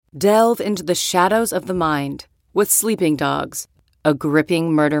Delve into the shadows of the mind with Sleeping Dogs, a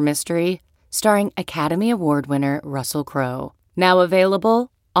gripping murder mystery starring Academy Award winner Russell Crowe. Now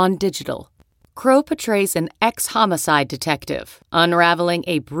available on digital. Crowe portrays an ex-homicide detective unraveling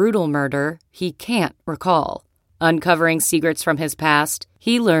a brutal murder he can't recall. Uncovering secrets from his past,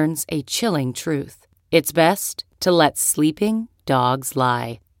 he learns a chilling truth. It's best to let sleeping dogs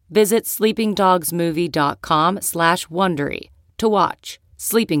lie. Visit sleepingdogsmovie.com/Wondery to watch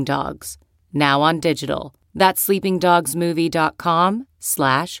Sleeping Dogs, now on digital. That's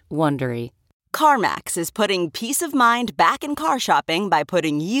sleepingdogsmovie.com/Wondery. CarMax is putting peace of mind back in car shopping by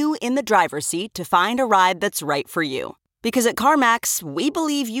putting you in the driver's seat to find a ride that's right for you. Because at CarMax, we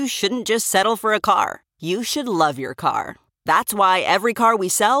believe you shouldn't just settle for a car. You should love your car. That's why every car we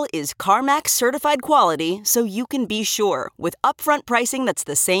sell is CarMax certified quality, so you can be sure with upfront pricing that's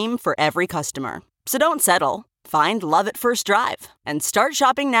the same for every customer. So don't settle. Find love at first drive and start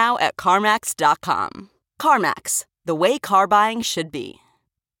shopping now at CarMax.com. CarMax, the way car buying should be.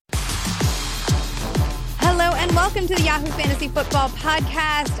 Hello and welcome to the Yahoo Fantasy Football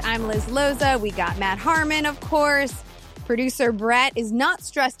Podcast. I'm Liz Loza. We got Matt Harmon, of course. Producer Brett is not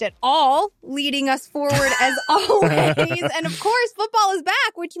stressed at all, leading us forward as always. And of course, football is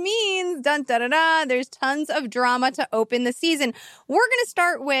back, which means there's tons of drama to open the season. We're going to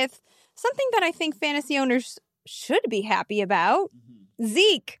start with something that I think fantasy owners should be happy about.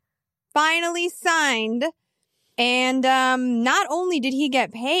 Zeke finally signed. And not only did he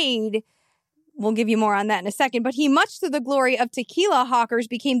get paid, we'll give you more on that in a second, but he, much to the glory of tequila hawkers,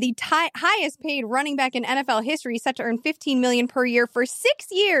 became the highest paid running back in NFL history, set to earn $15 million per year for 6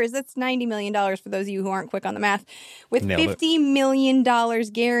 years. That's $90 million for those of you who aren't quick on the math, with $50 million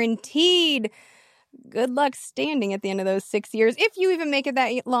guaranteed. Good luck standing at the end of those 6 years, if you even make it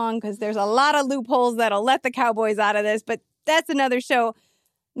that long, because there's a lot of loopholes that'll let the Cowboys out of this, but that's another show.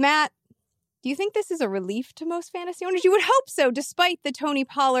 Matt, do you think this is a relief to most fantasy owners? You would hope so, despite the Tony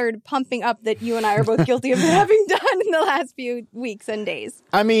Pollard pumping up that you and I are both guilty of having done in the last few weeks and days.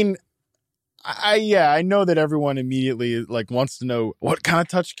 I mean, I know that everyone immediately wants to know what kind of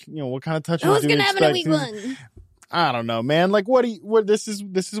touch, what kind of touch. Who's going to have in a week one? I don't know, man. This is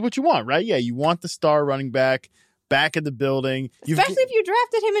what you want, right? Yeah, you want the star running back at the building. Especially if you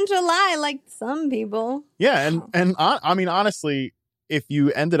drafted him in July, like some people. Yeah, and I mean, honestly, if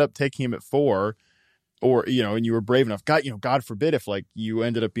you ended up taking him at 4, or and you were brave enough, God forbid if you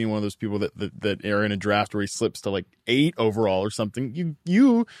ended up being one of those people that are in a draft where he slips to 8 overall or something,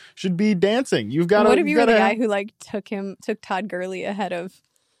 you should be dancing. You've got. What if you were the guy who took Todd Gurley ahead of?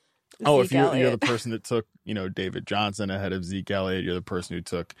 Oh, Zeke if Elliott. you're the person that took, David Johnson ahead of Zeke Elliott, you're the person who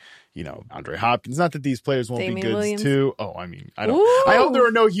took, Andre Hopkins. Not that these players won't Damian be good Williams. too. Oh, I mean, I don't. Ooh. I hope there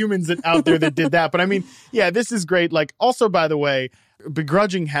are no humans out there that did that. But I mean, yeah, this is great. Also, by the way,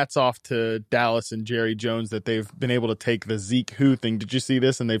 begrudging hats off to Dallas and Jerry Jones that they've been able to take the Zeke Who thing. Did you see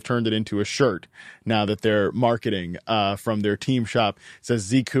this? And they've turned it into a shirt now that they're marketing from their team shop. It says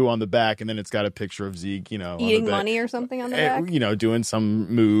Zeke Who on the back, and then it's got a picture of Zeke, eating money or something on the back. Doing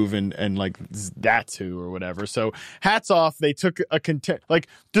some move and that's who or whatever. So hats off. They took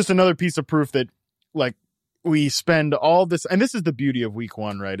just another piece of proof that we spend all this, and this is the beauty of week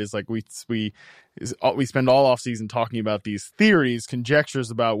one, right? Is we spend all off season talking about these theories,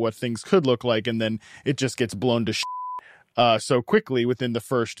 conjectures about what things could look like, and then it just gets blown to so quickly within the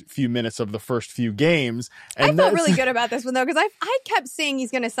first few minutes of the first few games. And I felt really good about this one though, because I kept saying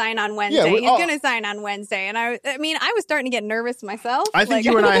he's going to sign on Wednesday. Yeah, he's going to sign on Wednesday, and I mean I was starting to get nervous myself. I think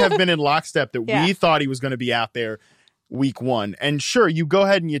you and I have been in lockstep that Yeah. we thought he was going to be out there week one. And sure, you go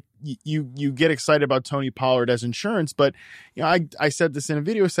ahead and you get excited about Tony Pollard as insurance, but I said this in a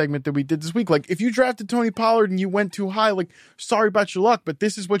video segment that we did this week. If you drafted Tony Pollard and you went too high, sorry about your luck, but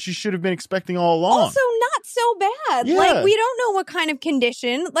this is what you should have been expecting all along. Also, not so bad. Yeah. We don't know what kind of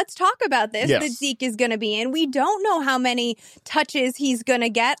condition. Let's talk about this. Yes. That Zeke is going to be in. We don't know how many touches he's going to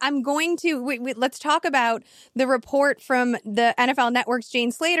get. I'm going to let's talk about the report from the NFL Network's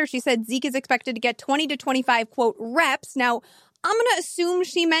Jane Slater. She said Zeke is expected to get 20 to 25 quote reps. Now, I'm going to assume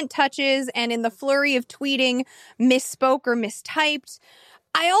she meant touches, and in the flurry of tweeting, misspoke or mistyped.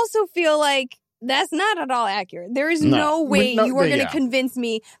 I also feel like that's not at all accurate. There is no way you are going to convince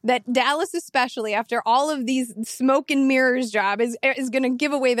me that Dallas, especially after all of these smoke and mirrors job, is going to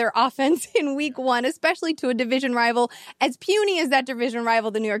give away their offense in week one, especially to a division rival as puny as that division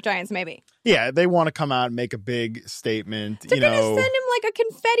rival, the New York Giants, may be. Yeah, they want to come out and make a big statement. They're going to send him a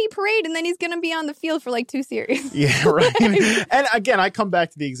confetti parade, and then he's going to be on the field for 2 series. Yeah, right. And again, I come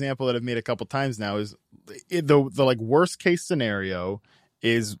back to the example that I've made a couple times now is the worst case scenario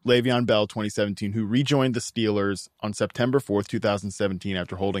is Le'Veon Bell, 2017, who rejoined the Steelers on September 4th, 2017,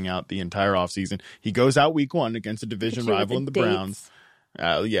 after holding out the entire offseason. He goes out week 1 against a division rival in the Browns.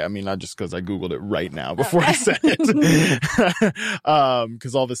 Yeah, I mean, not just because I Googled it right now before I said it.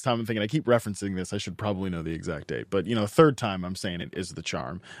 Because all this time I'm thinking, I keep referencing this. I should probably know the exact date. But, third time I'm saying it is the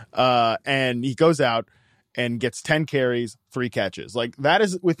charm. And he goes out and gets 10 carries, 3 catches. Like, that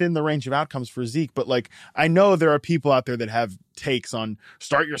is within the range of outcomes for Zeke. But, like, I know there are people out there that have takes on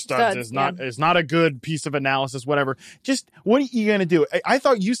start your studs. It's not a good piece of analysis, whatever. Just, what are you going to do? I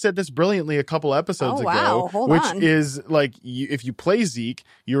thought you said this brilliantly a couple episodes ago. Wow. Hold on. Which is, like, if you play Zeke,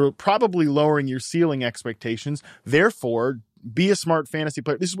 you're probably lowering your ceiling expectations. Therefore, be a smart fantasy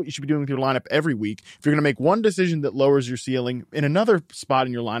player. This is what you should be doing with your lineup every week. If you're going to make one decision that lowers your ceiling in another spot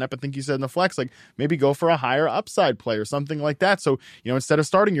in your lineup, I think you said in the flex, like maybe go for a higher upside play or something like that. So, instead of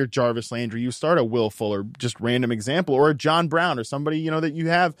starting your Jarvis Landry, you start a Will Fuller, just random example, or a John Brown or somebody, that you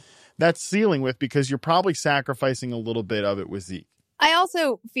have that ceiling with, because you're probably sacrificing a little bit of it with Zeke. I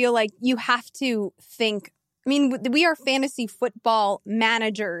also feel like you have to think, we are fantasy football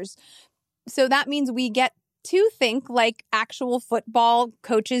managers. So that means we get to think like actual football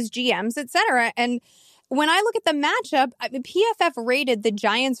coaches, GMs, etc. And when I look at the matchup, PFF rated the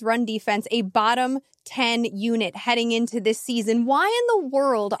Giants' run defense a bottom 10 unit heading into this season. Why in the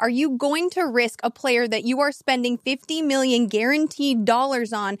world are you going to risk a player that you are spending $50 million guaranteed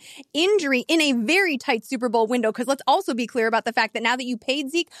dollars on injury in a very tight Super Bowl window? Because let's also be clear about the fact that now that you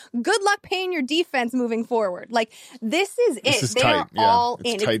paid Zeke, good luck paying your defense moving forward. Like, this is it. This is they tight. are all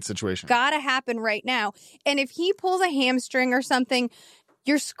it's in. A tight situation. It's gotta happen right now. And if he pulls a hamstring or something,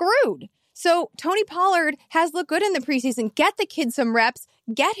 you're screwed. So Tony Pollard has looked good in the preseason. Get the kid some reps.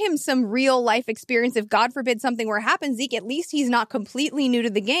 Get him some real life experience. If God forbid something were to happen, Zeke, at least he's not completely new to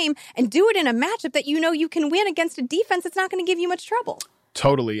the game. And do it in a matchup that you can win against a defense that's not going to give you much trouble.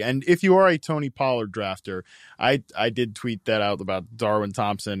 Totally. And if you are a Tony Pollard drafter, I did tweet that out about Darwin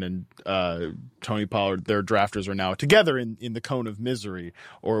Thompson and Tony Pollard. Their drafters are now together in the cone of misery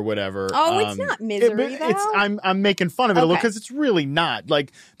or whatever. Oh, it's not misery, though. I'm making fun of it a little because it's really not.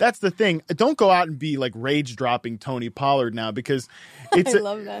 Like, that's the thing. Don't go out and be like rage dropping Tony Pollard now, because it's I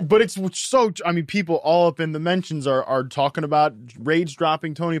love that. But it's so, people all up in the mentions are talking about rage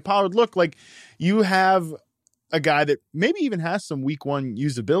dropping Tony Pollard. Look, like, you have a guy that maybe even has some week 1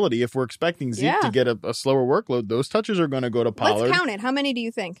 usability. If we're expecting Zeke to get a slower workload, those touches are going to go to Pollard. Let's count it. How many do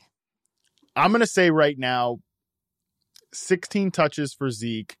you think? I'm going to say right now 16 touches for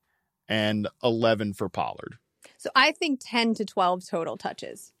Zeke and 11 for Pollard. So I think 10 to 12 total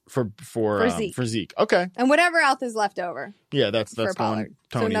touches for Zeke. Okay. And whatever else is left over. Yeah, that's for Pollard.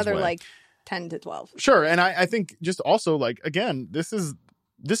 Tony's so another way. 10 to 12. Sure. And I think just also, again, this is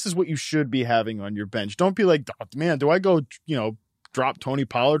what you should be having on your bench. Don't be like, oh, man, do I go, drop Tony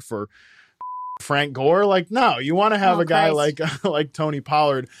Pollard for Frank Gore? Like, no, you want to have a guy like Tony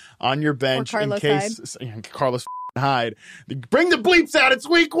Pollard on your bench in case Carlos Hyde. Bring the bleeps out. It's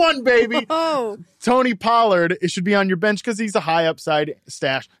week 1, baby. Oh. Tony Pollard, it should be on your bench because he's a high upside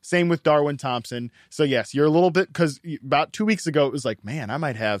stash. Same with Darwin Thompson. So yes, you're a little bit, because about 2 weeks ago it was like, man, I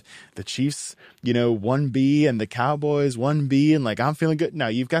might have the Chiefs, 1B and the Cowboys 1B, and I'm feeling good. Now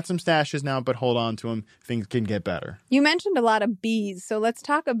you've got some stashes now, but hold on to them. Things can get better. You mentioned a lot of Bs, so let's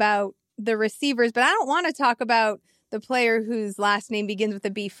talk about the receivers, but I don't want to talk about the player whose last name begins with a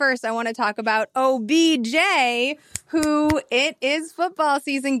B first. I want to talk about OBJ, who it is football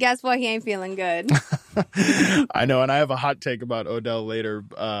season. Guess what? He ain't feeling good. I know, and I have a hot take about Odell later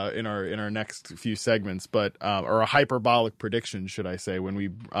in our next few segments, but or a hyperbolic prediction, should I say, when we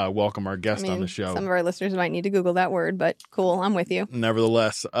welcome our guest on the show. Some of our listeners might need to Google that word, but cool, I'm with you.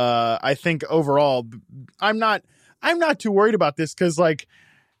 Nevertheless, I think overall, I'm not too worried about this because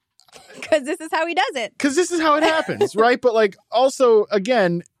because this is how he does it. Because this is how it happens, right? But also,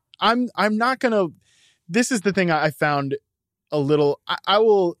 again, I'm not gonna. This is the thing I found a little. I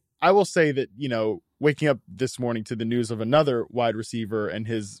will say that waking up this morning to the news of another wide receiver and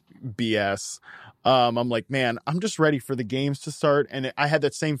his BS, I'm like, man, I'm just ready for the games to start. And I had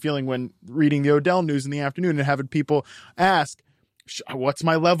that same feeling when reading the Odell news in the afternoon and having people ask, what's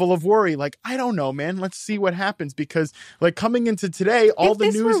my level of worry? I don't know, man. Let's see what happens, because coming into today, all the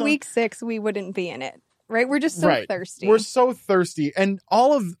news. If this were week 6, we wouldn't be in it, right? We're just so thirsty. We're so thirsty, and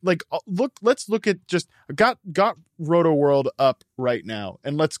all of let's look at just got Roto World up right now,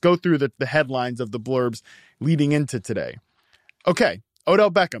 and let's go through the headlines of the blurbs leading into today. Okay,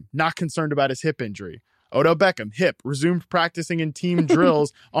 Odell Beckham not concerned about his hip injury. Odell Beckham hip resumed practicing in team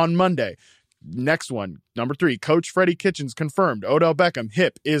drills on Monday. Next one, number 3, Coach Freddie Kitchens confirmed Odell Beckham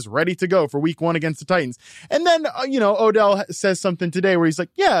hip is ready to go for week 1 against the Titans. And then, Odell says something today where he's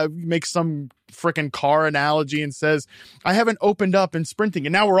like, yeah, makes some freaking car analogy and says, I haven't opened up in sprinting.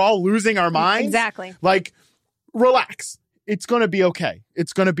 And now we're all losing our minds. Exactly. Like, relax. It's going to be okay.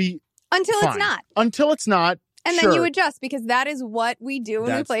 It's going to be Until fine. it's not. Until it's not. And sure. then you adjust, because that is what we do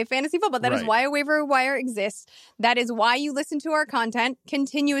when we play fantasy football. That is why a waiver wire exists. That is why you listen to our content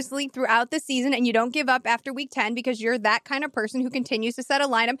continuously throughout the season, and you don't give up after week 10, because you're that kind of person who continues to set a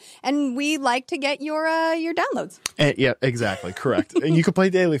lineup, and we like to get your downloads. Yeah, exactly. Correct. And you can play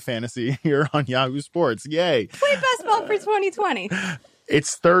daily fantasy here on Yahoo Sports. Yay. Play best ball for 2020.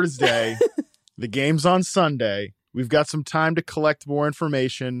 It's Thursday. The game's on Sunday. We've got some time to collect more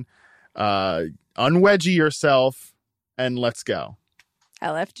information. Unwedgie yourself and let's go.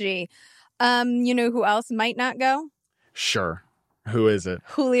 LFG. You know who else might not go? Sure. Who is it?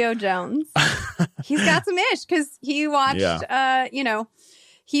 Julio Jones. He's got some ish because he watched,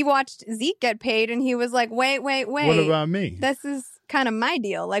 he watched Zeke get paid and he was like, wait. What about me? This is kind of my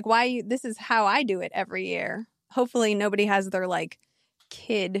deal. Like, this is how I do it every year. Hopefully nobody has their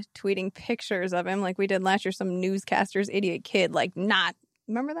kid tweeting pictures of him like we did last year. Some newscaster's idiot kid,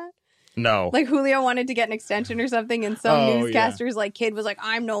 remember that? No. Like Julio wanted to get an extension or something, and some newscaster's kid was like,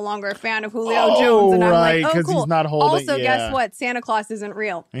 I'm no longer a fan of Julio Jones. And I'm like, oh, cool. He's not holding. Also, guess what? Santa Claus isn't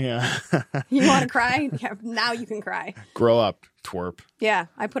real. Yeah. You want to cry? Yeah, now you can cry. Grow up, twerp. Yeah.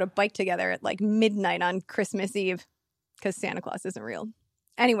 I put a bike together at midnight on Christmas Eve because Santa Claus isn't real.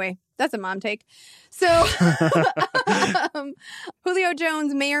 Anyway, that's a mom take. So Julio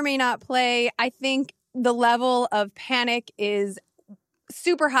Jones may or may not play. I think the level of panic is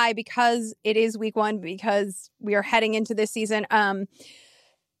super high because it is week 1, because we are heading into this season.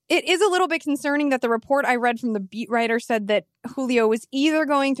 It is a little bit concerning that the report I read from the beat writer said that Julio was either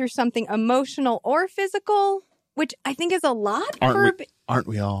going through something emotional or physical, which I think is a lot. Aren't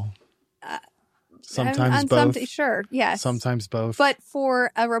we all? Sometimes both. Sure, yes. Sometimes both. But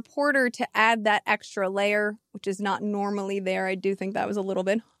for a reporter to add that extra layer, which is not normally there, I do think that was a little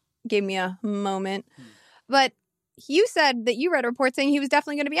bit, gave me a moment. But you said that you read a report saying he was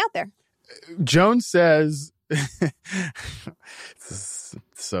definitely going to be out there. Jones says, this is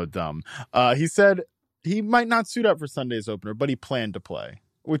so dumb. He said he might not suit up for Sunday's opener, but he planned to play,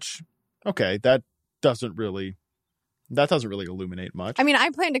 which, okay, that doesn't really illuminate much. I mean, I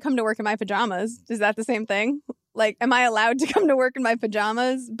plan to come to work in my pajamas. Is that the same thing? Am I allowed to come to work in my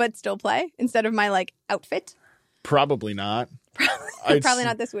pajamas but still play instead of my outfit? Probably not. Probably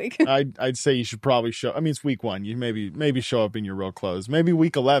not this week. I'd say you should probably show. I mean, it's week 1. You maybe show up in your real clothes. Maybe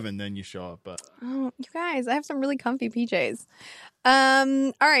week 11, then you show up. But you guys, I have some really comfy PJs.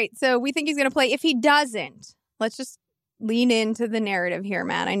 All right, so we think he's going to play. If he doesn't, let's just lean into the narrative here,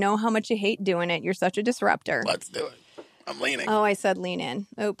 Matt. I know how much you hate doing it. You're such a disruptor. Let's do it. I'm leaning. Oh, I said lean in.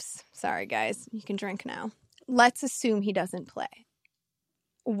 Oops. Sorry, guys. You can drink now. Let's assume he doesn't play.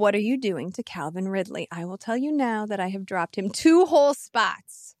 What are you doing to Calvin Ridley? I will tell you now that I have dropped him 2 whole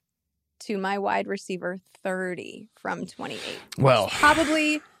spots to my wide receiver 30 from 28. Well,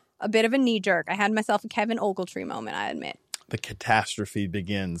 probably a bit of a knee jerk. I had myself a Kevin Ogletree moment, I admit. The catastrophe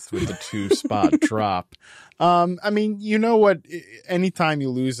begins with the 2-spot drop. I mean, you know what? Anytime you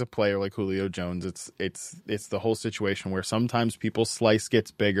lose a player like Julio Jones, it's the whole situation where sometimes people's slice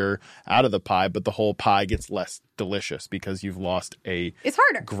gets bigger out of the pie, but the whole pie gets less delicious because you've lost it's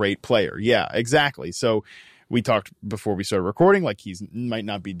harder. Great player. Yeah, exactly. So we talked before we started recording, he might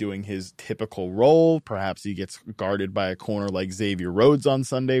not be doing his typical role. Perhaps he gets guarded by a corner like Xavier Rhodes on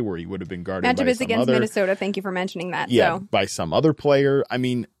Sunday, where he would have been guarded by some against Minnesota. Thank you for mentioning that. Yeah, by some other player. I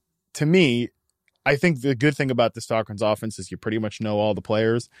mean, to me, I think the good thing about the Stockton's offense is you pretty much know all the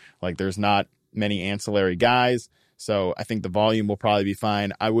players. There's not many ancillary guys. So I think the volume will probably be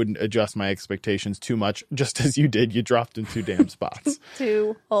fine. I wouldn't adjust my expectations too much, just as you did. You dropped in 2 damn spots.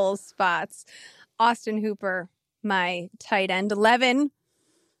 2 whole spots. Austin Hooper, my tight end 11.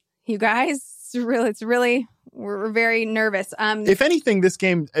 You guys, we're very nervous. If anything, this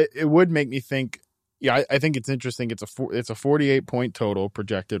game, it would make me think. Yeah, I think it's interesting. It's a 48-point total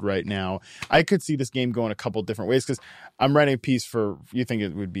projected right now. I could see this game going a couple different ways because I'm writing a piece for. You think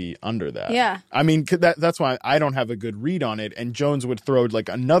it would be under that? Yeah. I mean, that's why I don't have a good read on it. And Jones would throw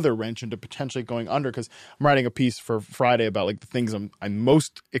another wrench into potentially going under because I'm writing a piece for Friday about the things I'm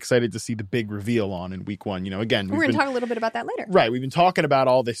most excited to see the big reveal on in week 1. Again, we're going to talk a little bit about that later. Right. We've been talking about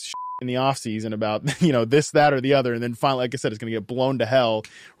all this in the offseason about, this, that, or the other. And then finally, like I said, it's going to get blown to hell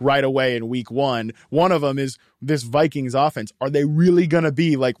right away in week 1. One of them is this Vikings offense. Are they really going to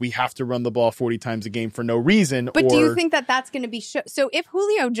be like, we have to run the ball 40 times a game for no reason? But do you think that that's going to be so if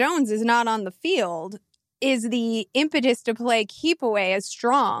Julio Jones is not on the field, is the impetus to play keep away as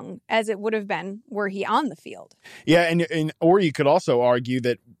strong as it would have been were he on the field? Yeah, and or you could also argue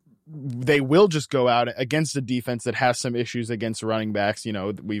that they will just go out against a defense that has some issues against running backs. It's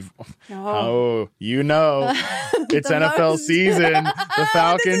NFL season. The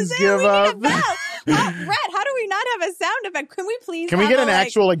Falcons give up. Brett, how do we not have a sound effect? Can we please? Can we get an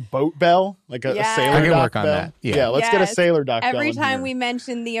actual boat bell, like a sailor? I can dock work on bell? that. Yeah, let's get a sailor dock bell. Every time here. we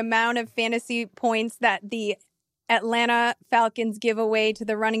mention the amount of fantasy points that the Atlanta Falcons give away to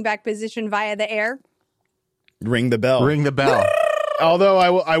the running back position via the air, ring the bell. Ring the bell. Although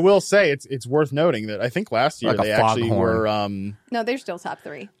I will say it's worth noting that I think last year Like a they actually foghorn. were no, they're still top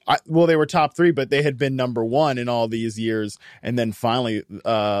 3. They were top 3, but they had been number 1 in all these years, and then finally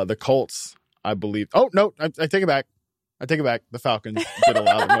the Colts, I believe. Oh no, I take it back. The Falcons did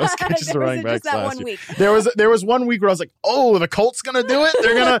allow the most catches to running backs last year. There was 1 week where I was like, oh, the Colts gonna do it.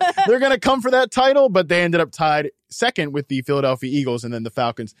 They're gonna come for that title, but they ended up tied second with the Philadelphia Eagles, and then the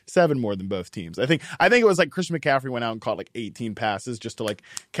Falcons 7 more than both teams. I think it was like Christian McCaffrey went out and caught like 18 passes just to like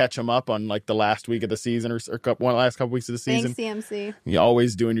catch him up on like the last week of the season or last couple weeks of the season. Thanks, CMC. You're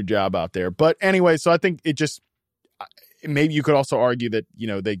always doing your job out there. But anyway, so I think it just maybe you could also argue that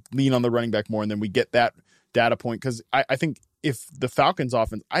they lean on the running back more, and then we get that data point, because I think if the Falcons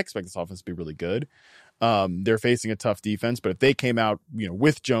offense, I expect this offense to be really good. They're facing a tough defense, but if they came out,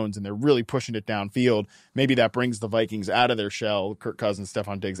 with Jones and they're really pushing it downfield, maybe that brings the Vikings out of their shell. Kirk Cousins,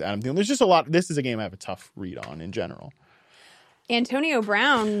 Stephon Diggs, Adam Thielen. There's just a lot. This is a game I have a tough read on in general. Antonio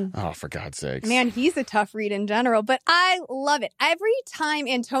Brown. Oh, for God's sakes. Man, he's a tough read in general, but I love it. Every time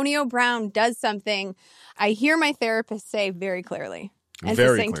Antonio Brown does something, I hear my therapist say very clearly and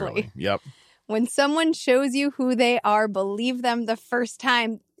very succinctly. clearly. Yep. When someone shows you who they are, believe them the first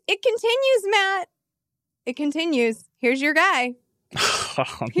time. It continues, Matt. It continues. Here's your guy.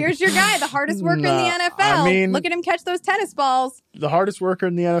 Here's your guy, the hardest worker in the NFL. I mean, look at him catch those tennis balls. The hardest worker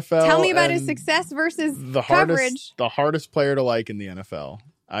in the NFL. Tell me about his success versus coverage. The hardest player to like in the NFL.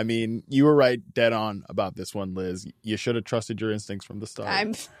 I mean, you were right, dead on about this one, Liz. You should have trusted your instincts from the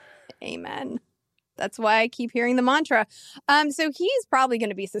start. Amen. That's why I keep hearing the mantra. So he's probably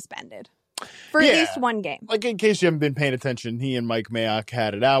going to be suspended for at least 1 game. Like, in case you haven't been paying attention, he and Mike Mayock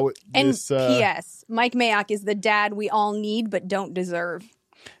had it out. And P.S. Mike Mayock is the dad we all need but don't deserve.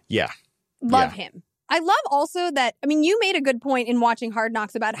 Yeah. Love him. I love also that, you made a good point in watching Hard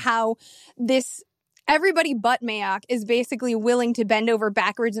Knocks about how everybody but Mayock is basically willing to bend over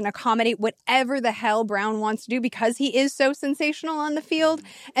backwards and accommodate whatever the hell Brown wants to do because he is so sensational on the field.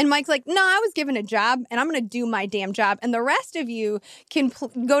 And Mike's like, no, I was given a job and I'm going to do my damn job. And the rest of you can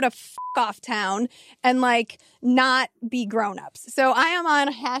go to off town and not be grown-ups. So I am on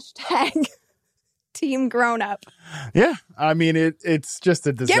hashtag team grown up. Yeah. It's just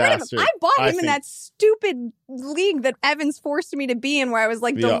a disaster. Get rid of him. I bought him in that stupid league that Evans forced me to be in where I was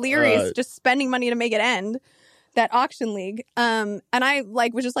delirious just spending money to make it end. That auction league. And I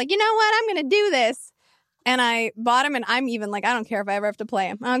was just like, you know what? I'm going to do this. And I bought him and I'm even I don't care if I ever have to play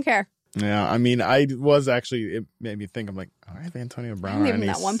him. I don't care. Yeah, I was actually, it made me think, I'm like, all right, Antonio Brown. I have him in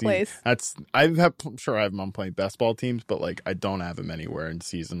that one place. I'm sure I have him on playing best ball teams, but I don't have him anywhere in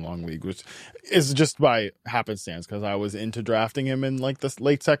season-long league, which is just by happenstance because I was into drafting him in the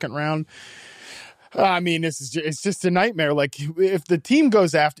late second round. It's just a nightmare. If the team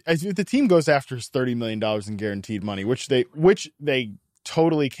goes after his $30 million in guaranteed money, which they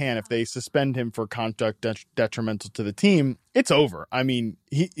totally can if they suspend him for conduct detrimental to the team, it's over.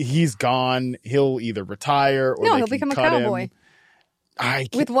 He's gone. He'll either retire or he'll become a cowboy.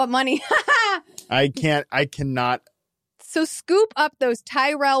 With what money? I cannot. So scoop up those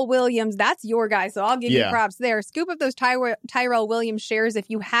Tyrell Williams. That's your guy, so I'll give you props there. Scoop up those Tyrell Williams shares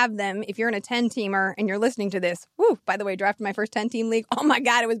if you have them. If you're in a 10-teamer and you're listening to this. Woo, by the way, drafted my first 10-team league. Oh my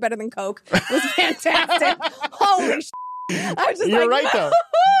God, it was better than Coke. It was fantastic. Holy shit. I was just You're right, though.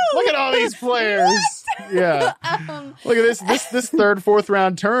 Look at all these players. What? Yeah. Look at this. This third, fourth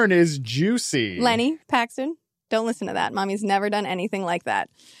round turn is juicy. Lenny Paxton. Don't listen to that. Mommy's never done anything like that.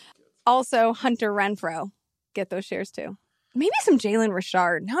 Also, Hunter Renfrow. Get those shares, too. Maybe some Jalen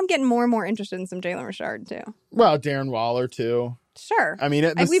Richard. Now I'm getting more and more interested in some Jalen Richard, too. Well, Darren Waller, too. Sure.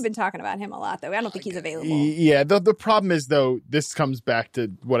 We've been talking about him a lot, though. I don't think he's available. Yeah. The problem is, though, this comes back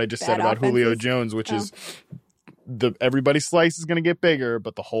to what I just said about Julio Jones, which is everybody's slice is going to get bigger,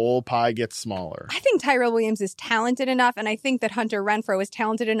 but the whole pie gets smaller. I think Tyrell Williams is talented enough, and I think that Hunter Renfrow is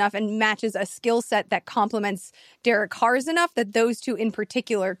talented enough and matches a skill set that complements Derek Carr's enough that those two in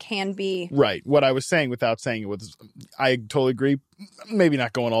particular can be. Right. What I was saying without saying it was, I totally agree. Maybe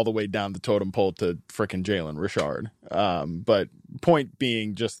not going all the way down the totem pole to frickin' Jalen Richard. But point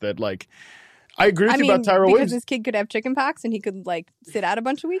being just that, like, I agree with you about Tyrell because Williams. This kid could have chicken pox and he could sit out a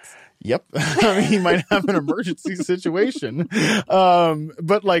bunch of weeks. Yep. I mean, he might have an emergency situation.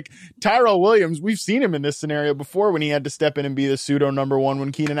 But Tyrell Williams, we've seen him in this scenario before when he had to step in and be the pseudo number one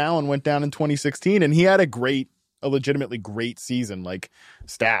when Keenan Allen went down in 2016. And he had a legitimately great season,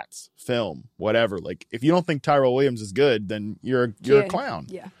 stats, film, whatever. If you don't think Tyrell Williams is good, then you're a clown.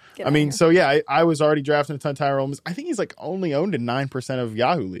 Yeah. I was already drafting a ton of Tyrell Williams. I think he's only owned in 9% of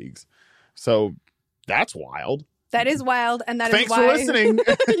Yahoo leagues. So that's wild. That is wild, and that Thanks is for why listening.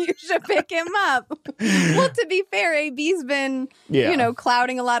 you should pick him up. Well, to be fair, AB's been,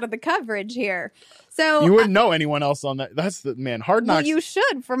 clouding a lot of the coverage here. So you wouldn't know anyone else on that. That's the man. Hard Knocks. Well, you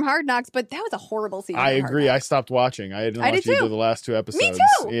should from Hard Knocks, but that was a horrible season. I agree. I stopped watching. I didn't watch either of the last 2 episodes. Me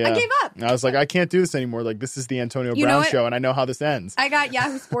too. Yeah. I gave up. I was like, I can't do this anymore. This is the Antonio Brown show, and I know how this ends. I got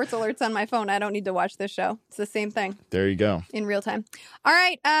Yahoo Sports alerts on my phone. I don't need to watch this show. It's the same thing. There you go. In real time. All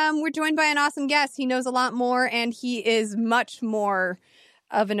right. We're joined by an awesome guest. He knows a lot more, and he is much more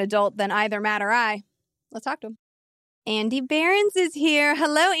of an adult than either Matt or I. Let's talk to him. Andy Behrens is here.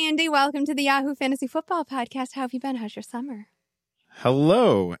 Hello, Andy. Welcome to the Yahoo Fantasy Football Podcast. How have you been? How's your summer?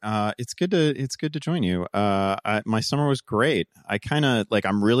 Hello. It's good to join you. My summer was great. I kind of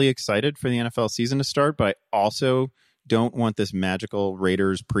I'm really excited for the NFL season to start, but I also don't want this magical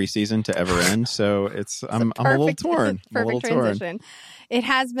Raiders preseason to ever end. So I'm a little torn. Perfect transition. It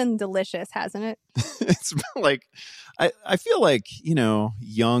has been delicious, hasn't it? It's I feel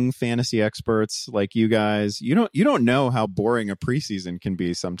young fantasy experts like you guys, you don't know how boring a preseason can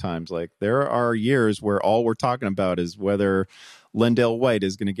be sometimes. There are years where all we're talking about is whether Lendale White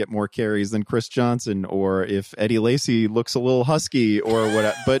is going to get more carries than Chris Johnson, or if Eddie Lacy looks a little husky or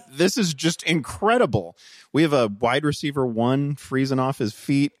whatever. But this is just incredible. We have a wide receiver 1 freezing off his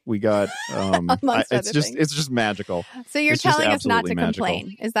feet. We got it's just magical. So you're telling us not to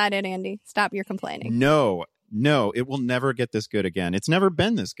complain. Is that it, Andy? Stop your complaining. No, it will never get this good again. It's never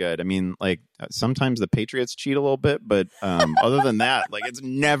been this good. I mean, sometimes the Patriots cheat a little bit, but other than that, it's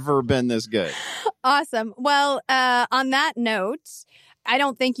never been this good. Awesome. Well, on that note, I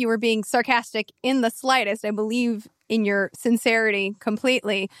don't think you were being sarcastic in the slightest. I believe in your sincerity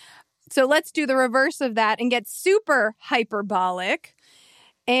completely. So let's do the reverse of that and get super hyperbolic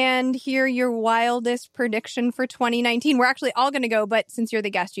and hear your wildest prediction for 2019. We're actually all going to go, but since you're the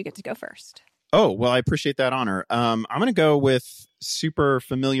guest, you get to go first. Oh, well, I appreciate that honor. I'm going to go with super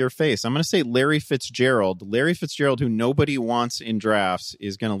familiar face. I'm going to say Larry Fitzgerald. Larry Fitzgerald, who nobody wants in drafts,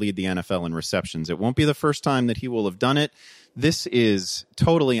 is going to lead the NFL in receptions. It won't be the first time that he will have done it. This is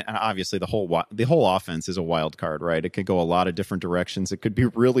totally, and obviously the whole offense is a wild card, right? It could go a lot of different directions. It could be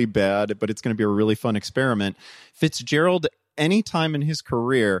really bad, but it's going to be a really fun experiment. Fitzgerald, any time in his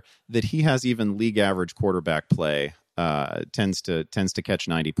career that he has even league average quarterback play, tends to catch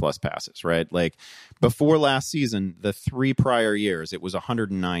 90 plus passes, right? Before last season, the 3 prior years, it was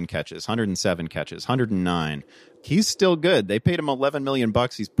 109 catches, 107 catches, 109. He's still good. They paid him $11 million.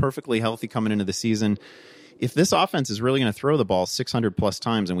 He's perfectly healthy coming into the season. If this offense is really going to throw the ball 600 plus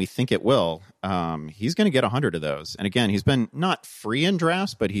times, and we think it will, he's going to get 100 of those. And again, he's been not free in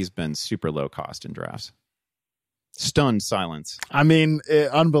drafts, but he's been super low cost in drafts. Stunned silence. I mean,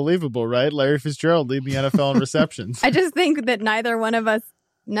 unbelievable, right? Larry Fitzgerald leading the NFL in receptions. I just think that neither one of us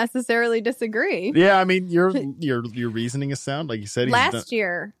necessarily disagree. Yeah, I mean, your reasoning is sound. Like you said, last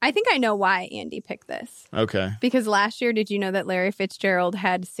year, I think I know why Andy picked this. Okay. Because last year, did you know that Larry Fitzgerald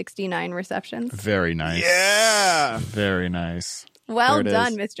had 69 receptions? Very nice. Yeah. Very nice. Well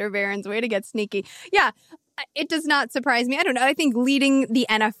done, Mr. Behrens. Way to get sneaky. Yeah. It does not surprise me. I don't know. I think leading the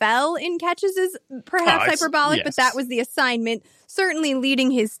NFL in catches is perhaps hyperbolic, yes. But that was the assignment. Certainly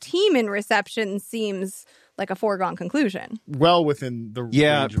leading his team in receptions seems like a foregone conclusion. Well within the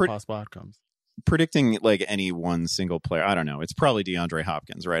range of possible outcomes. Predicting any one single player, I don't know. It's probably DeAndre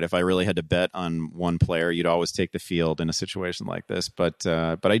Hopkins, right? If I really had to bet on one player, you'd always take the field in a situation like this. But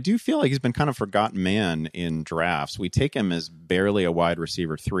I do feel like he's been kind of forgotten man in drafts. We take him as barely a wide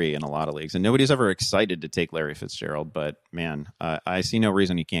receiver 3 in a lot of leagues, and nobody's ever excited to take Larry Fitzgerald. But man, I see no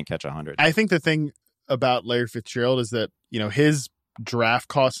reason he can't catch 100. I think the thing about Larry Fitzgerald is that his draft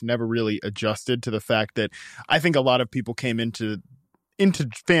costs never really adjusted to the fact that I think a lot of people came into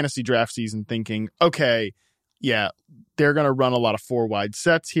fantasy draft season thinking, okay, yeah, they're going to run a lot of 4 wide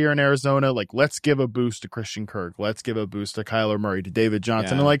sets here in Arizona. Like, let's give a boost to Christian Kirk. Let's give a boost to Kyler Murray, to David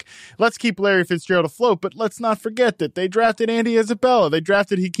Johnson. Yeah. And like, let's keep Larry Fitzgerald afloat, but let's not forget that they drafted Andy Isabella. They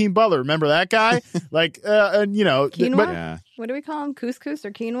drafted Hakeem Butler. Remember that guy? And you know, Quinoa? Yeah. What do we call him? Couscous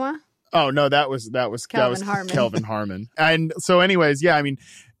or quinoa? oh no, that was Kelvin Harmon. Kelvin Harmon. And so anyways, yeah, I mean,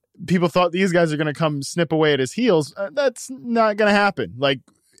 people thought these guys are going to come snip away at his heels. That's not going to happen. Like,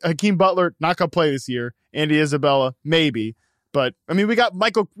 Hakeem Butler, not going to play this year. Andy Isabella, maybe. But, I mean, we got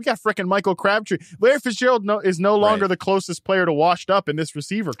freaking Michael Crabtree. Larry Fitzgerald is no longer the closest player to washed up in this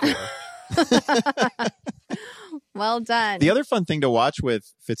receiver core. Well done. The other fun thing to watch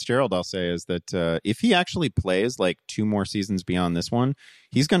with Fitzgerald, I'll say, is that if he actually plays like 2 more seasons beyond this one,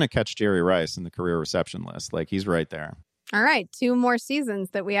 he's going to catch Jerry Rice in the career reception list. Like, he's right there. All right. 2 more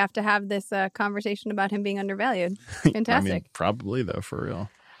seasons that we have to have this conversation about him being undervalued. Fantastic. I mean, probably, though, for real.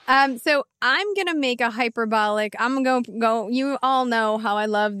 So I'm going to make a hyperbolic. I'm going to go. You all know how I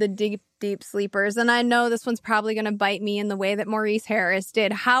love the deep sleepers. And I know this one's probably going to bite me in the way that Maurice Harris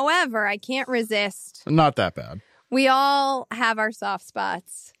did. However, I can't resist. Not that bad. We all have our soft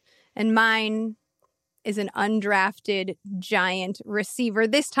spots. And mine is an undrafted giant receiver,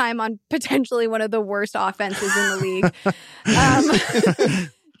 this time on potentially one of the worst offenses in the league.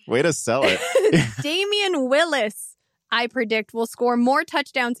 Way to sell it. Damian Willis, I predict, will score more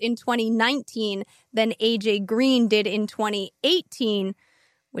touchdowns in 2019 than AJ Green did in 2018,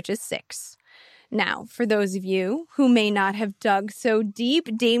 which is 6. Now, for those of you who may not have dug so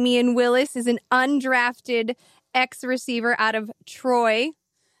deep, Damian Willis is an undrafted ex-receiver out of Troy.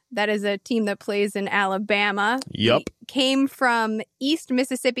 That is a team that plays in Alabama. Yep. He came from East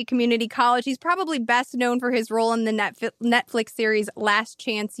Mississippi Community College. He's probably best known for his role in the Netflix series Last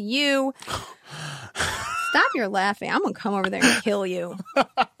Chance U. Stop your laughing. I'm going to come over there and kill you.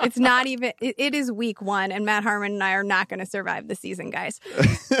 It's not even, it is week 1, and Matt Harmon and I are not going to survive the season, guys.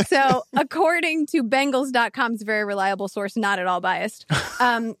 So, according to Bengals.com's very reliable source, not at all biased,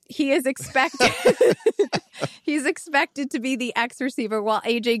 he is expected, he's expected to be the X receiver while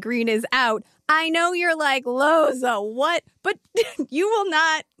AJ Green is out. I know you're like, Loza, what? But you will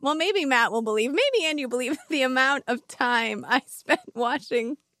not, well, maybe Matt will believe, maybe Andy will believe the amount of time I spent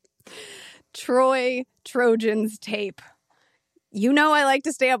watching Troy Trojans tape. You know I like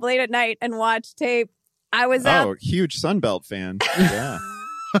to stay up late at night and watch tape. I was up. Huge Sunbelt fan. Yeah.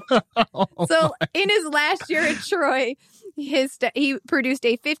 So in his last year at Troy, he produced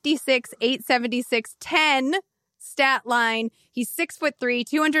a 56, 876, 10 stat line. He's 6'3",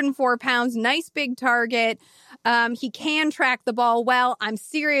 204 pounds, nice big target. He can track the ball well. I'm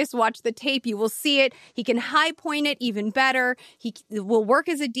serious. Watch the tape. You will see it. He can high point it even better. He will work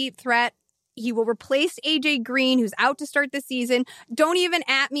as a deep threat. He will replace AJ Green, who's out to start the season. Don't even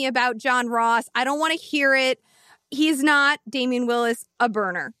at me about John Ross. I don't want to hear it. He's not, Damian Willis, a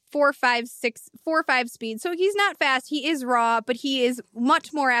burner. 4.5 speed. So he's not fast. He is raw, but he is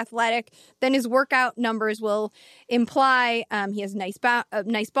much more athletic than his workout numbers will imply. He has nice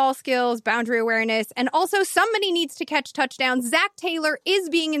ball skills, boundary awareness, and also somebody needs to catch touchdowns. Zach Taylor is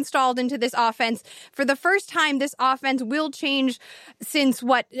being installed into this offense. For the first time, this offense will change since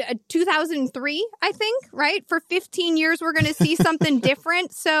 2003, I think, right? For 15 years, we're going to see something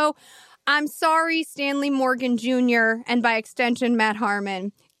different. So I'm sorry, Stanley Morgan Jr., and by extension, Matt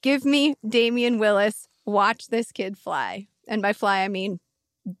Harmon. Give me Damian Willis. Watch this kid fly. And by fly, I mean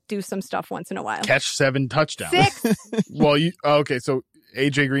do some stuff once in a while. Catch 7 touchdowns. 6. Well, okay, so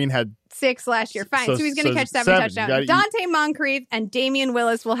AJ Green had 6 last year. Fine. So he's going to catch 7 touchdowns. Dante Moncrief and Damian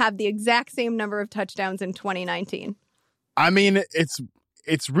Willis will have the exact same number of touchdowns in 2019. I mean,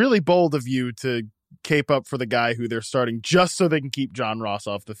 it's really bold of you to cape up for the guy who they're starting just so they can keep John Ross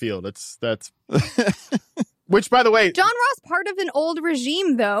off the field. That's which, by the way, John Ross, part of an old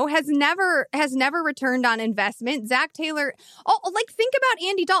regime, though, has never returned on investment. Zach Taylor, think about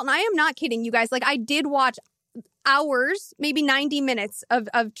Andy Dalton. I am not kidding you guys. Like, I did watch hours, maybe 90 minutes of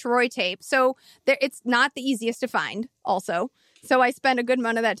Troy tape. So it's not the easiest to find also. So I spent a good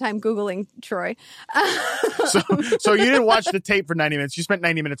amount of that time Googling Troy. So you didn't watch the tape for 90 minutes. You spent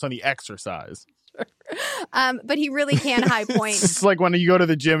 90 minutes on the exercise. But he really can high point. It's like when you go to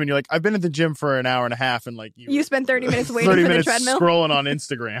the gym and you're like, I've been at the gym for an hour and a half, and like you spend 30 minutes waiting for the treadmill. Scrolling on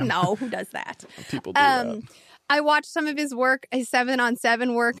Instagram. No, who does that? People do that. I watched some of his work, his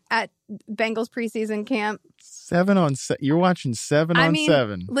 7-on-7 work at Bengals preseason camp. 7-on-7. You're watching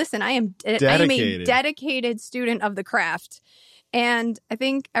 7-on-7. Listen, I am a dedicated student of the craft, and I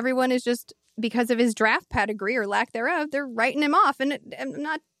think everyone is just, because of his draft pedigree or lack thereof, they're writing him off, and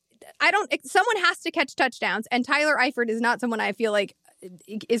someone has to catch touchdowns, and Tyler Eifert is not someone I feel like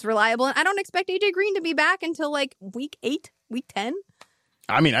is reliable. And I don't expect AJ Green to be back until like week 8, week 10.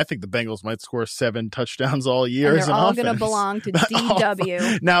 I mean, I think the Bengals might score 7 touchdowns all year. And as they're an all offense. going to belong to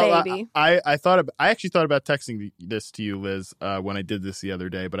DW, now, baby. I actually thought about texting this to you, Liz, when I did this the other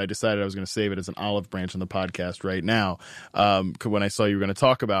day, but I decided I was going to save it as an olive branch on the podcast right now. When I saw you were going to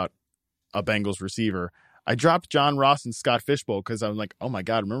talk about a Bengals receiver, I dropped John Ross and Scott Fishbowl because I was like, oh my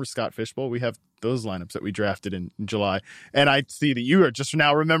God, remember Scott Fishbowl? We have those lineups that we drafted in July. And I see that you are just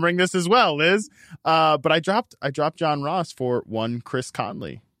now remembering this as well, Liz. But I dropped John Ross for one Chris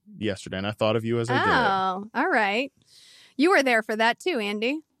Conley yesterday, and I thought of you as I did it. Oh, all right. You were there for that too,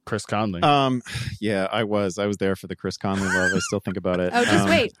 Andy. Chris Conley. Yeah, I was there for the Chris Conley love. I still think about it. Oh, just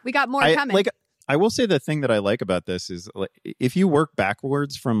wait. We got more coming. I will say the thing that I like about this is if you work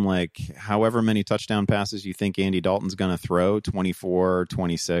backwards from like however many touchdown passes you think Andy Dalton's going to throw, 24,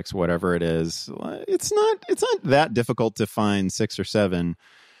 26, whatever it is, it's not that difficult to find 6 or 7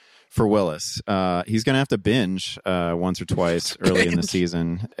 for Willis. He's going to have to binge once or twice early in the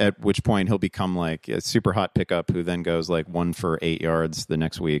season, at which point he'll become like a super hot pickup who then goes like 1 for 8 yards the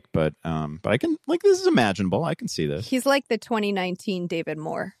next week. But I can, like, this is imaginable. I can see this. He's like the 2019 David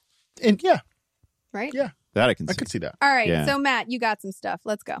Moore. And yeah. Right? Yeah. That I can see. I could see that. All right. Yeah. So, Matt, you got some stuff.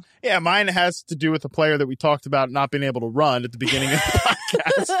 Let's go. Yeah, mine has to do with a player that we talked about not being able to run at the beginning of the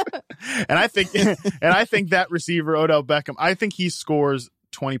podcast. and I think that receiver, Odell Beckham, I think he scores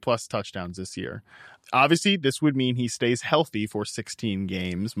 20 plus touchdowns this year. Obviously, this would mean he stays healthy for 16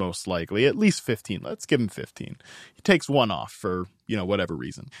 games, most likely, at least 15. Let's give him 15. He takes one off for, whatever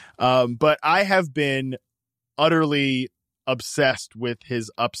reason. But I have been utterly obsessed with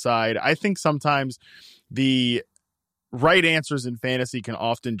his upside. I think sometimes the right answers in fantasy can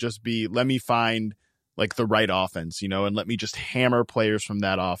often just be, let me find like the right offense, and let me just hammer players from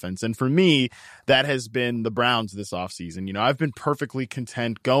that offense. And for me, that has been the Browns this offseason. I've been perfectly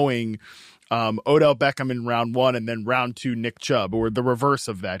content going Odell Beckham in round 1 and then round 2 Nick Chubb, or the reverse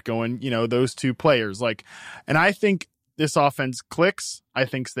of that, going, those two players. And I think this offense clicks. I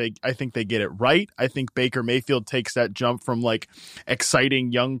think they get it right. I think Baker Mayfield takes that jump from like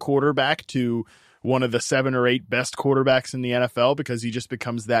exciting young quarterback to one of the 7 or 8 best quarterbacks in the NFL because he just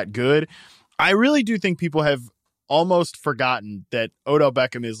becomes that good. I really do think people have almost forgotten that Odell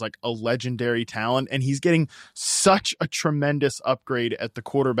Beckham is like a legendary talent, and he's getting such a tremendous upgrade at the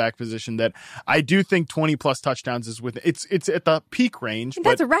quarterback position that I do think 20 plus touchdowns is it's at the peak range.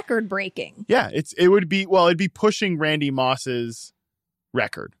 That's a record breaking. Yeah, it'd be pushing Randy Moss's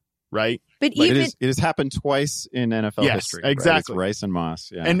record, right? But like it has happened twice in NFL history. Exactly. Right? Rice and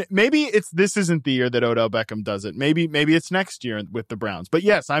Moss. Yeah. And maybe this isn't the year that Odell Beckham does it. Maybe it's next year with the Browns. But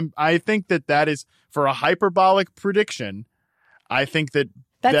yes, I think that is, for a hyperbolic prediction, I think that's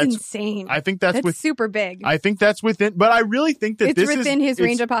insane. I think that's super big. I think that's within, but I really think that it's within his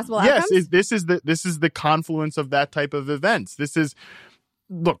range of possible outcomes. Yes, this is the confluence of that type of events.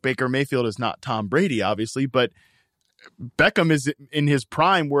 Look, Baker Mayfield is not Tom Brady, obviously, but Beckham is in his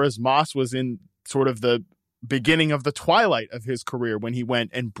prime, whereas Moss was in sort of the beginning of the twilight of his career when he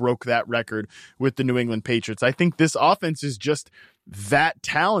went and broke that record with the New England Patriots. I think this offense is just that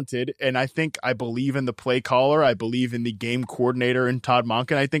talented, and I believe in the play caller. I believe in the game coordinator and Todd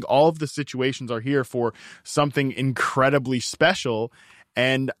Monken. I think all of the situations are here for something incredibly special,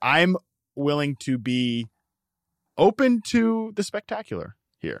 and I'm willing to be open to the spectacular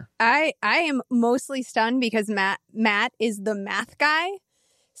here. I am mostly stunned because Matt is the math guy.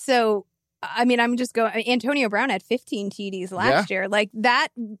 So, I mean, I'm just going, Antonio Brown had 15 TDs last year. Like that,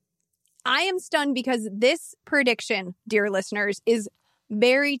 I am stunned because this prediction, dear listeners, is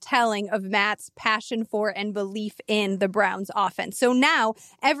very telling of Matt's passion for and belief in the Browns offense. So now,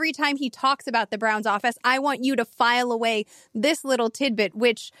 every time he talks about the Browns offense, I want you to file away this little tidbit,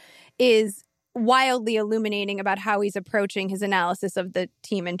 which is wildly illuminating about how he's approaching his analysis of the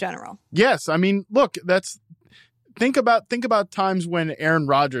team in general. Yes, I mean, look, think about times when Aaron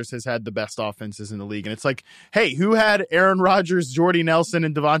Rodgers has had the best offenses in the league, and it's like, hey, who had Aaron Rodgers, Jordy Nelson,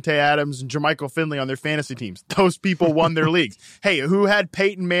 and Devontae Adams and Jermichael Finley on their fantasy teams? Those people won their leagues. Hey, who had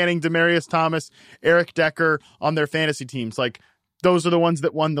Peyton Manning, Demaryius Thomas, Eric Decker on their fantasy teams? Like, those are the ones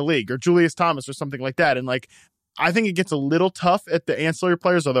that won the league, or Julius Thomas or something like that. And like, I think it gets a little tough at the ancillary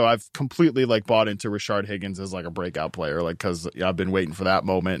players, although I've completely like bought into Rashard Higgins as like a breakout player, like, because I've been waiting for that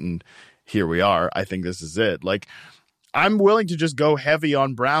moment, and here we are. I think this is it. Like, I'm willing to just go heavy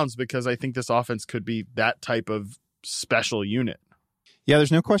on Browns because I think this offense could be that type of special unit. Yeah,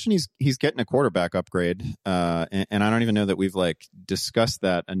 there's no question he's getting a quarterback upgrade, and I don't even know that we've like discussed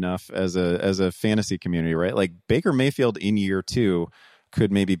that enough as a fantasy community, right? Like Baker Mayfield in year 2.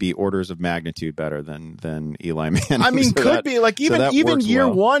 could maybe be orders of magnitude better than Eli Manning. I mean, So could be like even year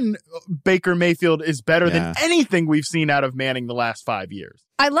one, Baker Mayfield is better than anything we've seen out of Manning the last 5 years.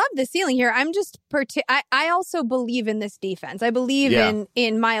 I love the ceiling here. I'm just I also believe in this defense. I believe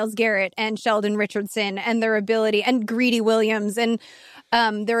in Myles Garrett and Sheldon Richardson and their ability, and Greedy Williams and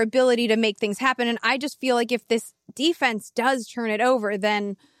their ability to make things happen. And I just feel like if this defense does turn it over,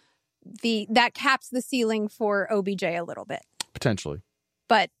 then that caps the ceiling for OBJ a little bit. Potentially.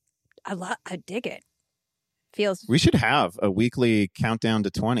 But I dig it. We should have a weekly countdown to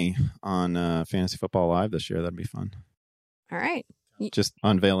 20 on Fantasy Football Live this year. That'd be fun. All right. Just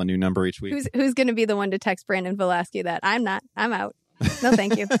unveil a new number each week. Who's going to be the one to text Brandon Velasquez that? I'm not. I'm out. No,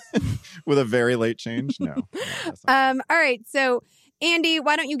 thank you. With a very late change? No. All right. So, Andy,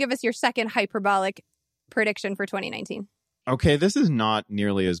 why don't you give us your second hyperbolic prediction for 2019? Okay, this is not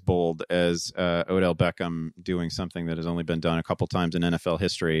nearly as bold as Odell Beckham doing something that has only been done a couple times in NFL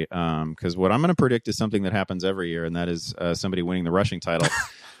history. Because what I'm going to predict is something that happens every year, and that is somebody winning the rushing title.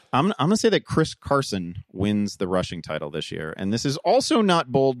 I'm going to say that Chris Carson wins the rushing title this year. And this is also not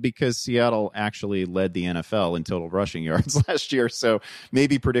bold because Seattle actually led the NFL in total rushing yards last year. So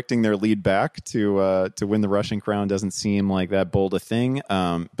maybe predicting their lead back to win the rushing crown doesn't seem like that bold a thing.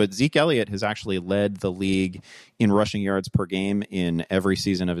 But Zeke Elliott has actually led the league in rushing yards per game in every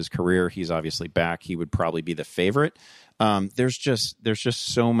season of his career. He's obviously back. He would probably be the favorite. There's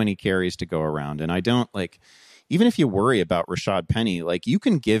just so many carries to go around. And I don't even if you worry about Rashad Penny, you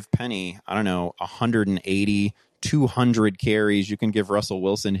can give Penny, 180, 200 carries. You can give Russell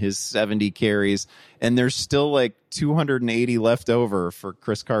Wilson his 70 carries, and there's still 280 left over for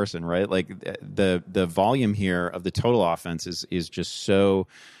Chris Carson, right? The volume here of the total offense is just so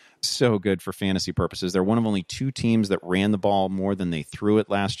good for fantasy purposes. They're one of only two teams that ran the ball more than they threw it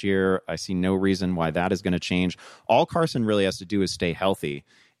last year. I see no reason why that is going to change. All Carson really has to do is stay healthy.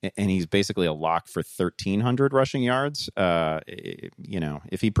 And he's basically a lock for 1,300 rushing yards.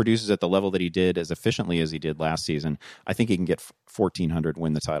 If he produces at the level that he did, as efficiently as he did last season, I think he can get 1,400,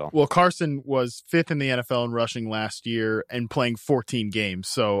 win the title. Well, Carson was 5th in the NFL in rushing last year and playing 14 games.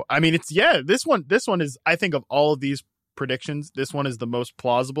 So, I mean, this one is, I think, of all of these predictions, this one is the most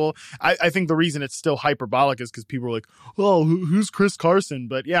plausible. I think the reason it's still hyperbolic is because people are like, oh, who's Chris Carson?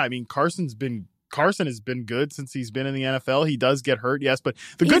 But yeah, I mean, Carson has been good since he's been in the NFL. He does get hurt, yes, but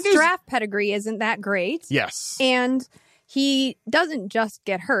the good news... His draft pedigree isn't that great. Yes. And he doesn't just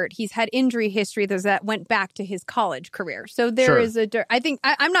get hurt. He's had injury history that went back to his college career. So there is I think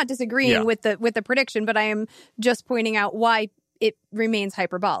I'm not disagreeing with the prediction, but I am just pointing out why it remains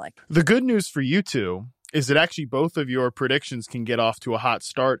hyperbolic. The good news for you two is that actually both of your predictions can get off to a hot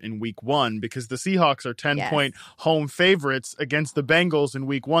start in week 1 because the Seahawks are 10-point home favorites against the Bengals in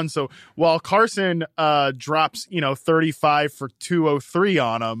week 1. So while Carson drops, 35 for 203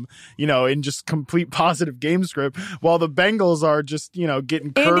 on them, in just complete positive game script, while the Bengals are just,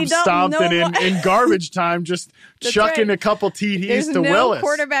 getting curb stomped and in garbage time, just chucking a couple TDs to Willis. There's no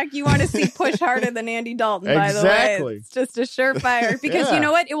quarterback you want to see push harder than Andy Dalton, by the way. It's just a surefire. Because you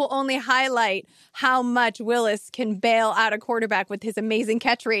know what? It will only highlight how much Willis can bail out a quarterback with his amazing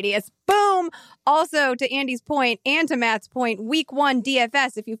catch radius. Boom! Also, to Andy's point and to Matt's point, week 1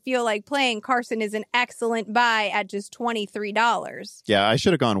 DFS, if you feel like playing, Carson is an excellent buy at just $23. Yeah, I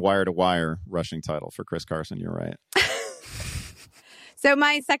should have gone wire to wire rushing title for Chris Carson. You're right. So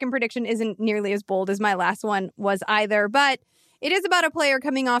my second prediction isn't nearly as bold as my last one was either, but it is about a player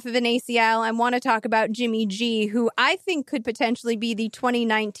coming off of an ACL. I want to talk about Jimmy G, who I think could potentially be the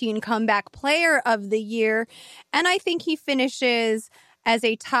 2019 comeback player of the year. And I think he finishes as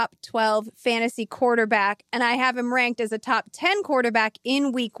a top 12 fantasy quarterback. And I have him ranked as a top 10 quarterback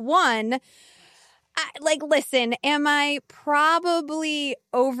in week 1. Listen, am I probably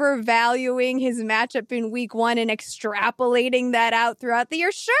overvaluing his matchup in week 1 and extrapolating that out throughout the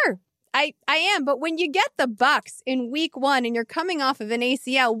year? Sure. I am, but when you get the Bucs in week 1 and you're coming off of an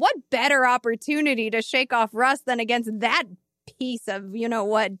ACL, what better opportunity to shake off rust than against that piece of,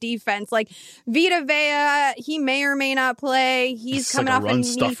 defense? Vita Vea, he may or may not play. He's coming off a knee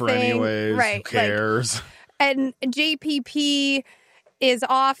stuffer thing. Anyways. Right. Who cares? And JPP is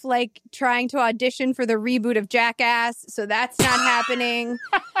off trying to audition for the reboot of Jackass, so that's not happening.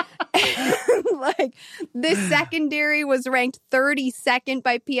 This secondary was ranked 32nd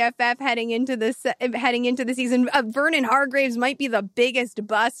by PFF heading into the season. Vernon Hargreaves might be the biggest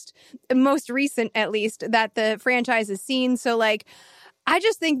bust, most recent at least, that the franchise has seen. So I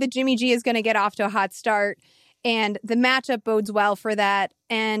just think that Jimmy G is going to get off to a hot start, and the matchup bodes well for that.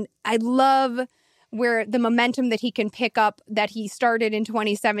 And I love where the momentum that he can pick up that he started in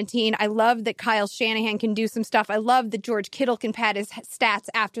 2017. I love that Kyle Shanahan can do some stuff. I love that George Kittle can pad his stats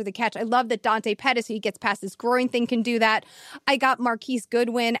after the catch. I love that Dante Pettis, who gets past his groin thing, can do that. I got Marquise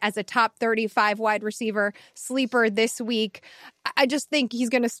Goodwin as a top 35 wide receiver sleeper this week. I just think he's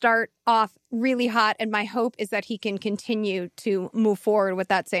going to start off really hot, and my hope is that he can continue to move forward with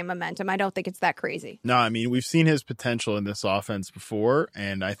that same momentum. I don't think it's that crazy. No, I mean, we've seen his potential in this offense before,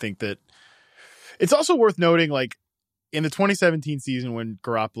 and I think that it's also worth noting, like, in the 2017 season when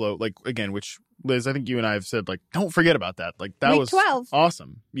Garoppolo, like, again, which, Liz, I think you and I have said, like, don't forget about that. Like, that Week was 12.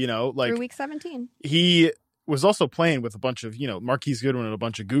 Awesome. You know, like, Through week 17. He was also playing with a bunch of, Marquise Goodwin and a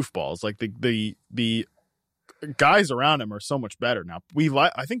bunch of goofballs. Like, the guys around him are so much better now.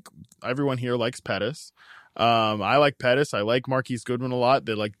 I think everyone here likes Pettis. I like Pettis. I like Marquise Goodwin a lot.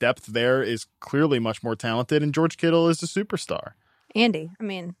 The like depth there is clearly much more talented, and George Kittle is a superstar. Andy, I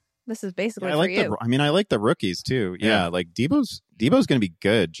mean, this is basically I like for you. I like the rookies too. Yeah, like Debo's going to be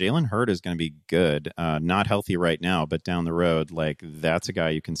good. Jalen Hurd is going to be good. Not healthy right now, but down the road, like that's a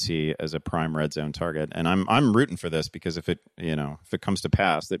guy you can see as a prime red zone target. And I'm rooting for this because if it comes to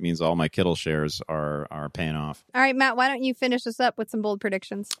pass, that means all my Kittle shares are paying off. All right, Matt, why don't you finish us up with some bold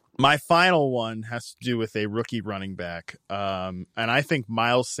predictions? My final one has to do with a rookie running back. And I think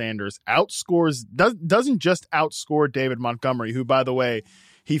Miles Sanders doesn't just outscore David Montgomery, who, by the way,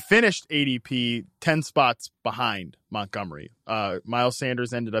 he finished ADP 10 spots behind Montgomery. Miles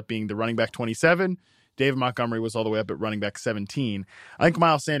Sanders ended up being the running back 27. David Montgomery was all the way up at running back 17. I think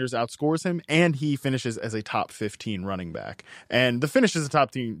Miles Sanders outscores him, and he finishes as a top 15 running back. And the finish as a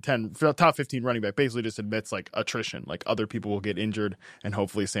top 15 running back basically just admits like attrition, like other people will get injured, and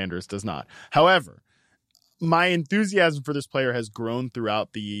hopefully Sanders does not. However, my enthusiasm for this player has grown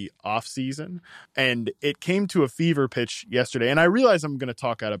throughout the offseason, and it came to a fever pitch yesterday. And I realize I'm going to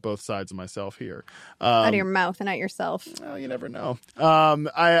talk out of both sides of myself here. Out of your mouth and not yourself. Well, you never know.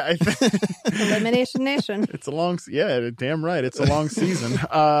 Elimination Nation. It's a damn right. It's a long season.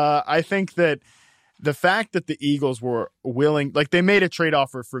 I think that the fact that the Eagles were willing, like they made a trade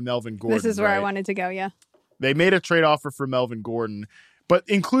offer for Melvin Gordon. This is where right? I wanted to go, yeah. They made a trade offer for Melvin Gordon, but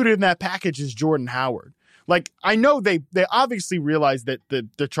included in that package is Jordan Howard. Like, I know they obviously realized that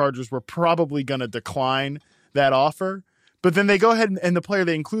the Chargers were probably going to decline that offer, but then they go ahead and the player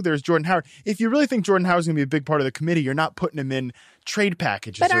they include there is Jordan Howard. If you really think Jordan Howard's going to be a big part of the committee, you're not putting him in trade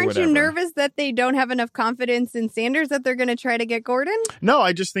packages But or aren't whatever. you nervous that they don't have enough confidence in Sanders that they're going to try to get Gordon? No,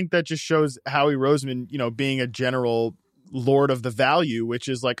 I just think that just shows Howie Roseman, being a general lord of the value, which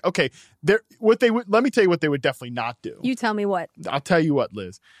is like, okay, let me tell you what they would definitely not do. You tell me what. I'll tell you what,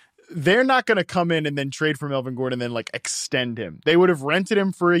 Liz. They're not going to come in and then trade for Melvin Gordon and then like extend him. They would have rented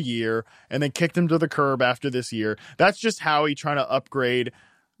him for a year and then kicked him to the curb after this year. That's just Howie trying to upgrade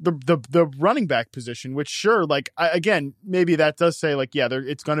the running back position, which sure, like, again, maybe that does say like, yeah,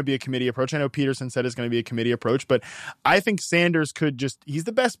 it's going to be a committee approach. I know Peterson said it's going to be a committee approach, but I think Sanders he's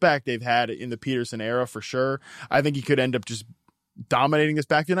the best back they've had in the Peterson era for sure. I think he could end up just dominating this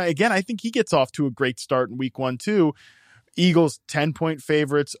back. And again, I think he gets off to a great start in week 1 too. Eagles 10-point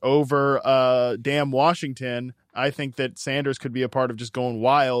favorites over Washington. I think that Sanders could be a part of just going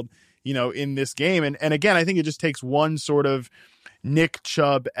wild, in this game. And again, I think it just takes one sort of Nick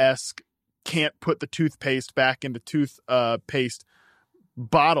Chubb-esque can't put the toothpaste back in the toothpaste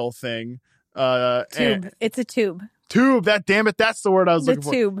bottle thing. Tube. It's a tube. Tube. That's the word I was looking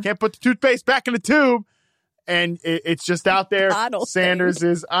for. Tube. Can't put the toothpaste back in the tube. And it's just out there. Bottle Sanders thing.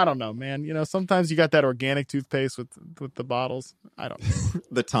 is, I don't know, man. Sometimes you got that organic toothpaste with the bottles. I don't know.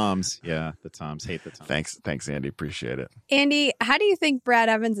 The Toms. Yeah, the Toms. Hate the Toms. Thanks, Andy. Appreciate it. Andy, how do you think Brad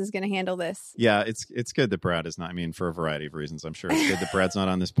Evans is going to handle this? Yeah, it's good that Brad is not. I mean, for a variety of reasons, I'm sure it's good that Brad's not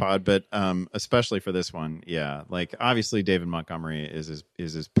on this pod, but especially for this one, yeah. Like, obviously, David Montgomery is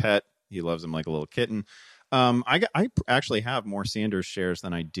his pet. He loves him like a little kitten. I actually have more Sanders shares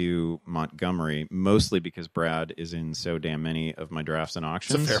than I do Montgomery, mostly because Brad is in so damn many of my drafts and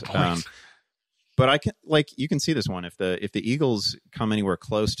auctions. That's a fair point. But you can see this one. If the Eagles come anywhere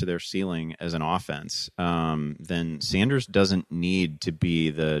close to their ceiling as an offense, then Sanders doesn't need to be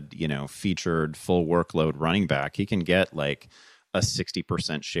the featured full workload running back. He can get like a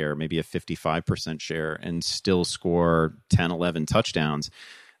 60% share, maybe a 55% share, and still score 10, 11 touchdowns.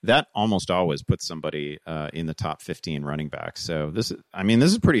 That almost always puts somebody in the top 15 running backs. So this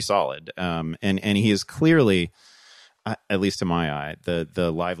is pretty solid. And he is clearly, at least to my eye,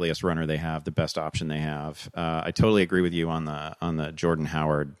 the liveliest runner they have, the best option they have. I totally agree with you on the Jordan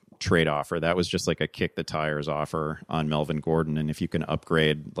Howard trade offer. That was just like a kick the tires offer on Melvin Gordon. And if you can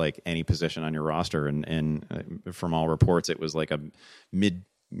upgrade like any position on your roster, and from all reports, it was like a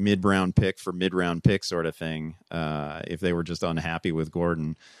mid-round pick for mid-round pick sort of thing. If they were just unhappy with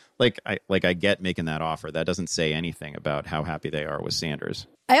Gordon, I get making that offer. That doesn't say anything about how happy they are with Sanders.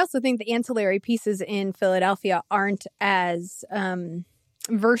 I also think the ancillary pieces in Philadelphia aren't as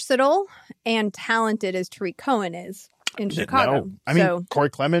versatile and talented as Tariq Cohen is in Chicago. No. I mean, Corey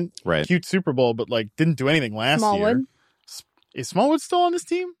Clement, right? Cute Super Bowl, but didn't do anything last year. Is Smallwood still on this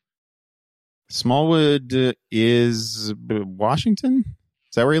team? Smallwood is Washington.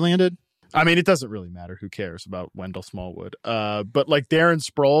 Is that where he landed? I mean, it doesn't really matter. Who cares about Wendell Smallwood? But Darren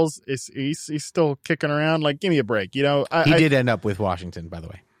Sproles he's still kicking around. Give me a break. He did end up with Washington, by the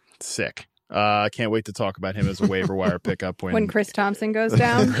way. Sick. I can't wait to talk about him as a waiver wire pickup when Chris Thompson goes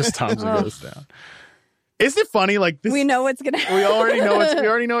down. Chris Thompson goes down. Isn't it funny? This, we know what's gonna happen. We already know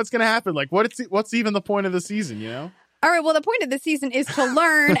what's gonna happen. What's even the point of the season? All right, well, the point of the season is to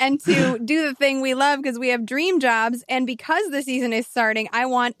learn and to do the thing we love because we have dream jobs. And because the season is starting, I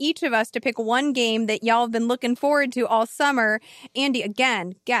want each of us to pick one game that y'all have been looking forward to all summer. Andy,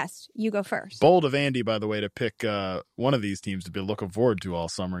 again, guest, you go first. Bold of Andy, by the way, to pick one of these teams to be looking forward to all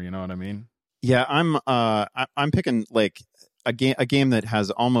summer. You know what I mean? Yeah, I'm picking a game that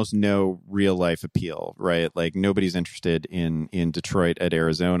has almost no real life appeal, right? Nobody's interested in Detroit at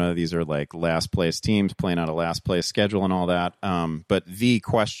Arizona. These are last place teams playing out a last place schedule and all that. But the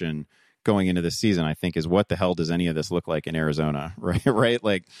question going into this season, I think, is what the hell does any of this look like in Arizona, right?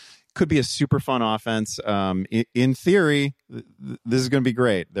 Right? Could be a super fun offense. In theory, this is going to be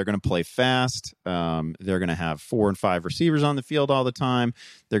great. They're going to play fast. They're going to have 4 and 5 receivers on the field all the time.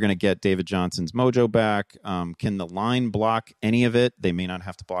 They're going to get David Johnson's mojo back. Can the line block any of it? They may not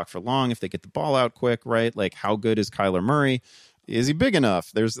have to block for long if they get the ball out quick, right? How good is Kyler Murray? Is he big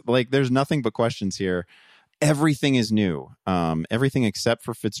enough? There's nothing but questions here. Everything is new. Everything except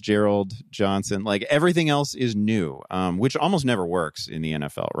for Fitzgerald, Johnson, everything else is new, which almost never works in the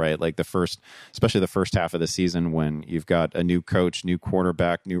NFL, right? Especially the first half of the season when you've got a new coach, new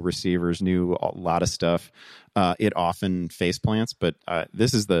quarterback, new receivers, a lot of stuff. It often face plants, but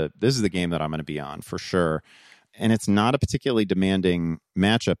this is the game that I'm going to be on for sure. And it's not a particularly demanding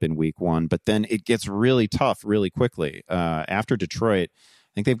matchup in week 1, but then it gets really tough really quickly. After Detroit,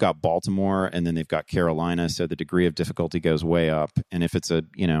 I think they've got Baltimore and then they've got Carolina. So the degree of difficulty goes way up. And if it's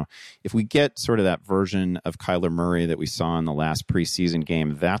if we get sort of that version of Kyler Murray that we saw in the last preseason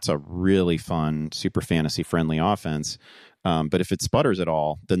game, that's a really fun, super fantasy friendly offense. But if it sputters at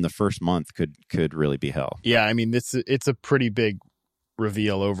all, then the first month could really be hell. Yeah. I mean, it's a pretty big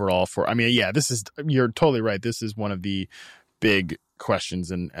reveal overall you're totally right. This is one of the big questions.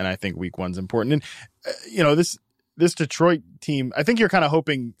 And I think week 1's important. And, this Detroit team, I think you're kind of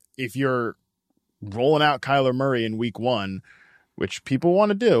hoping if you're rolling out Kyler Murray in week 1, which people want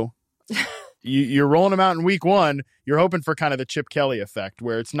to do, you're rolling him out in week 1, you're hoping for kind of the Chip Kelly effect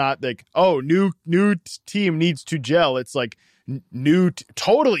where it's not new team needs to gel. It's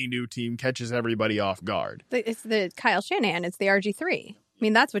totally new team catches everybody off guard. It's the Kyle Shanahan. It's the RG3. I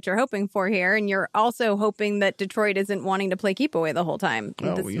mean, that's what you're hoping for here. And you're also hoping that Detroit isn't wanting to play keep away the whole time.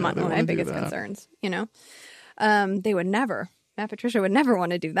 That's one of my biggest concerns, They would never. Matt Patricia would never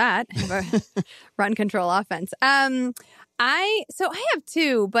want to do that. Have a run control offense. I have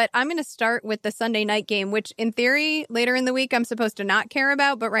 2, but I'm going to start with the Sunday night game, which in theory later in the week I'm supposed to not care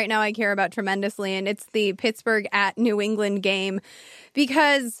about, but right now I care about tremendously. And it's the Pittsburgh at New England game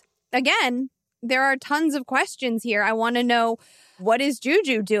because, again, there are tons of questions here. I want to know, what is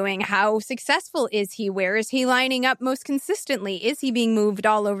Juju doing? How successful is he? Where is he lining up most consistently? Is he being moved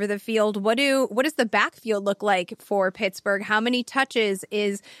all over the field? What does the backfield look like for Pittsburgh? How many touches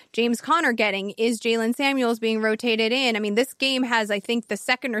is James Conner getting? Is Jalen Samuels being rotated in? I mean, this game has, I think, the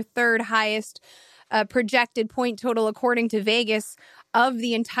second or third highest projected point total according to Vegas of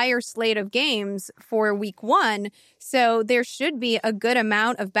the entire slate of games for week 1. So there should be a good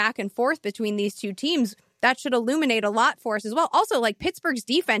amount of back and forth between these two teams. That should illuminate a lot for us as well. Also, Pittsburgh's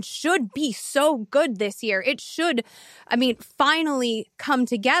defense should be so good this year. It should, finally come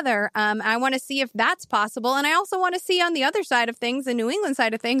together. I want to see if that's possible. And I also want to see on the other side of things, the New England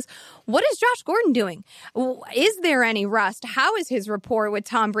side of things, what is Josh Gordon doing? Is there any rust? How is his rapport with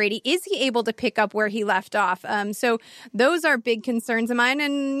Tom Brady? Is he able to pick up where he left off? So those are big concerns of mine.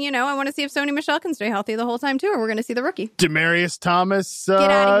 And, I want to see if Sony Michel can stay healthy the whole time, too. Or we're going to see the rookie. Demaryius Thomas. Get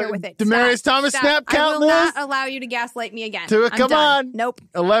out of here with it. Demaryius Thomas snap count. Not allow you to gaslight me again. Come on. Nope.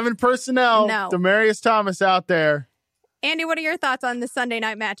 11 personnel. No. Demaryius Thomas out there. Andy, what are your thoughts on the Sunday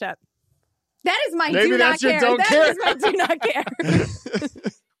night matchup? That is my Maybe do not that's your care. don't That care. is my do not care.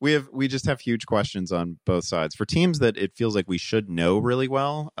 We just have huge questions on both sides. For teams that it feels like we should know really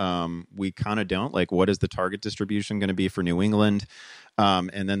well, we kind of don't. What is the target distribution going to be for New England?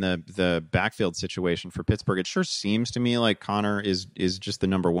 And then the backfield situation for Pittsburgh, it sure seems to me like Connor is just the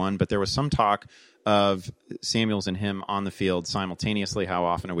number one, but there was some talk of Samuels and him on the field simultaneously. How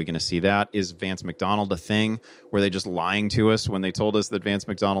often are we going to see that? Is Vance McDonald a thing? Were they just lying to us when they told us that Vance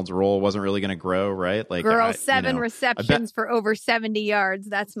McDonald's role wasn't really going to grow, right? Like, seven receptions for over 70 yards.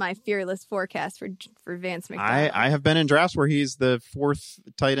 That's my fearless forecast for Vance McDonald. I have been in drafts where he's the fourth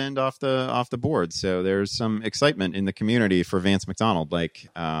tight end off the board. So there's some excitement in the community for Vance McDonald. Like,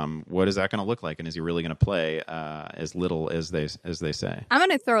 what is that going to look like? And is he really going to play as little as they say? I'm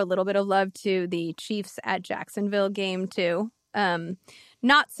going to throw a little bit of love to the Chiefs at Jacksonville game too.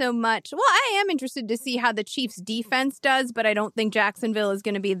 Not so much. Well, I am interested to see how the Chiefs defense does, but I don't think Jacksonville is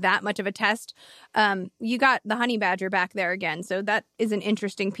going to be that much of a test. You got the Honey Badger back there again, so that is an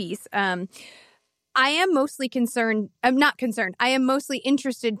interesting piece. I am mostly concerned. I'm not concerned. I am mostly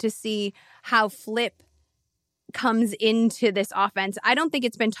interested to see how Flip comes into this offense. I don't think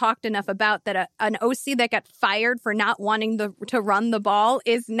it's been talked enough about that an OC that got fired for not wanting to run the ball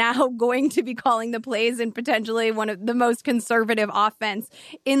is now going to be calling the plays in potentially one of the most conservative offense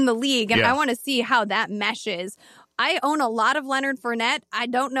in the league. And I want to see how that meshes. I own a lot of Leonard Fournette. I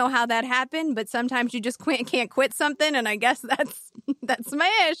don't know how that happened, but sometimes you just can't quit something, and I guess that's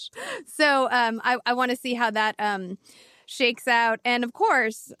my ish. So I want to see how that shakes out. And of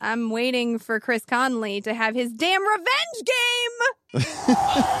course, I'm waiting for Chris Conley to have his damn revenge game.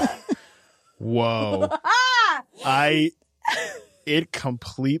 Whoa. It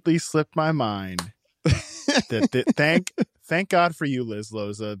completely slipped my mind. Thank God for you, Liz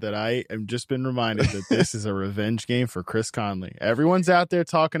Loza, that I am just been reminded that this is a revenge game for Chris Conley. Everyone's out there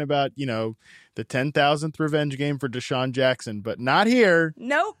talking about, the 10,000th revenge game for Deshaun Jackson, but not here.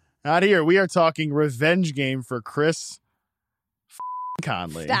 Nope. Not here. We are talking revenge game for Chris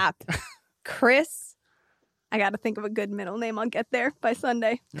Conley. Stop. Chris. I got to think of a good middle name. I'll get there by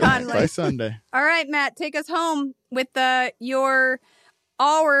Sunday. Conley. By Sunday. All right, Matt, take us home with our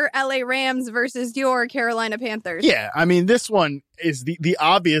LA Rams versus your Carolina Panthers. Yeah, I mean, this one is the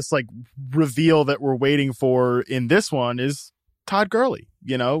obvious reveal that we're waiting for in this one is Todd Gurley.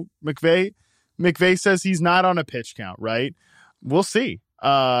 McVay says he's not on a pitch count, right? We'll see.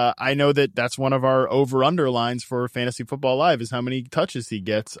 I know that's one of our over-under lines for Fantasy Football Live is how many touches he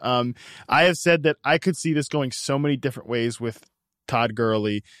gets. I have said that I could see this going so many different ways with Todd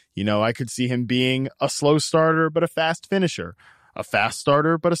Gurley. I could see him being a slow starter but a fast finisher, a fast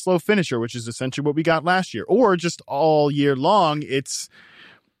starter but a slow finisher, which is essentially what we got last year. Or just all year long, it's,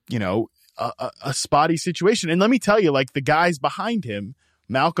 a spotty situation. And let me tell you, the guys behind him,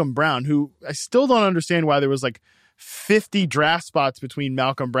 Malcolm Brown, who I still don't understand why there was 50 draft spots between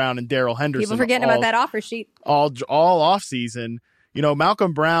Malcolm Brown and Darrell Henderson. People forgetting about that offer sheet. All off season.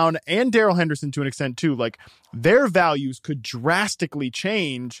 Malcolm Brown and Darrell Henderson to an extent too, their values could drastically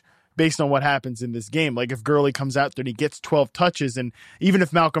change based on what happens in this game. If Gurley comes out there and he gets 12 touches, and even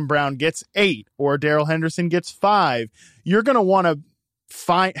if Malcolm Brown gets 8 or Darrell Henderson gets 5, you're going to want to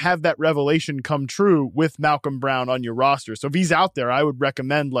have that revelation come true with Malcolm Brown on your roster. So if he's out there, I would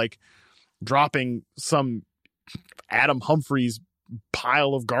recommend dropping some Adam Humphries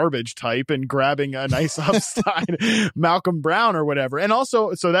pile of garbage type and grabbing a nice upside Malcolm Brown or whatever. And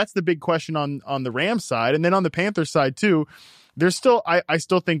also, so that's the big question on the Rams side. And then on the Panthers side too, there's still, I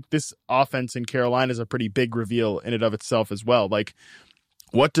still think this offense in Carolina is a pretty big reveal in and of itself as well.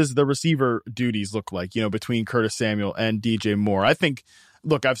 What does the receiver duties look like, between Curtis Samuel and DJ Moore? I think,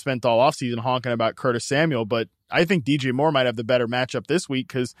 look, I've spent all offseason honking about Curtis Samuel, but I think DJ Moore might have the better matchup this week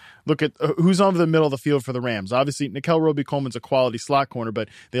because look at who's over the middle of the field for the Rams. Obviously, Nickel Roby-Coleman's a quality slot corner, but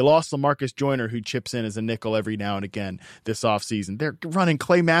they lost LaMarcus Joyner, who chips in as a nickel every now and again this offseason. They're running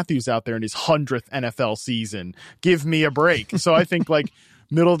Clay Matthews out there in his 100th NFL season. Give me a break. So I think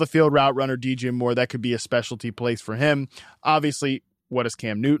middle of the field route runner DJ Moore, that could be a specialty place for him. Obviously, what does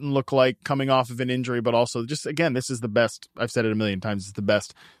Cam Newton look like coming off of an injury? But also, just again, this is the best. I've said it a million times. It's the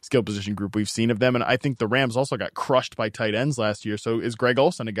best skill position group we've seen of them. And I think the Rams also got crushed by tight ends last year. So is Greg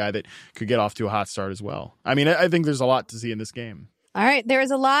Olsen a guy that could get off to a hot start as well? I mean, I think there's a lot to see in this game. All right. There is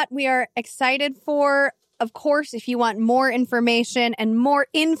a lot we are excited for. Of course, if you want more information and more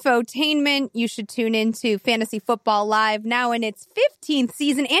infotainment, you should tune into Fantasy Football Live now in its 15th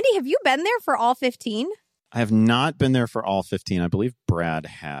season. Andy, have you been there for all 15? I have not been there for all 15. I believe Brad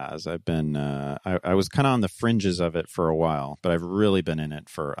has. I've been, I was kind of on the fringes of it for a while, but I've really been in it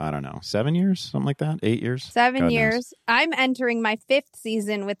for, 7 years, something like that, 8 years. 7 years. I'm entering my 5th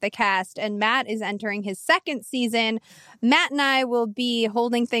season with the cast, and Matt is entering his 2nd season. Matt and I will be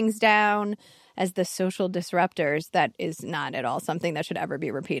holding things down as the social disruptors. That is not at all something that should ever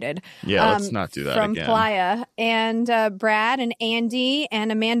be repeated. Yeah, let's not do that from again. Playa. And Brad and Andy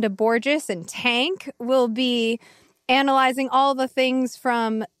and Amanda Borges and Tank will be analyzing all the things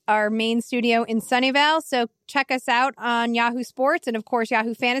from our main studio in Sunnyvale. So check us out on Yahoo Sports and, of course,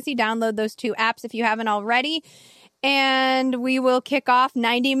 Yahoo Fantasy. Download those two apps if you haven't already. And we will kick off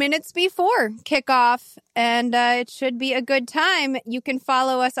 90 minutes before kickoff, and it should be a good time. You can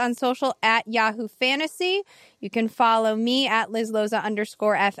follow us on social at Yahoo Fantasy. You can follow me at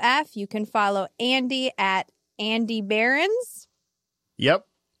LizLoza_FF. You can follow Andy at Andy Barons. Yep.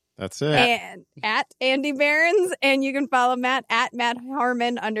 That's it. And at Andy Barons. And you can follow Matt at Matt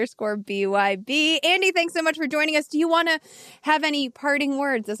Harmon_BYB. Andy, thanks so much for joining us. Do you want to have any parting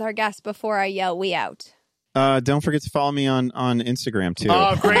words as our guest before I yell "we out"? Don't forget to follow me on Instagram, too.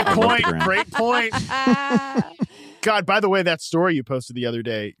 Oh, great point. Great point. God, by the way, that story you posted the other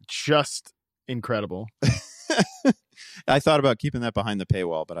day, just incredible. I thought about keeping that behind the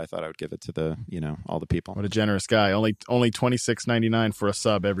paywall, but I thought I would give it to all the people. What a generous guy. Only $26.99 for a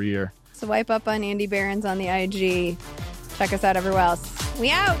sub every year. Swipe up on Andy Barons on the IG. Check us out everywhere else. We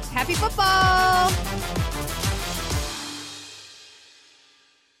out. Happy football.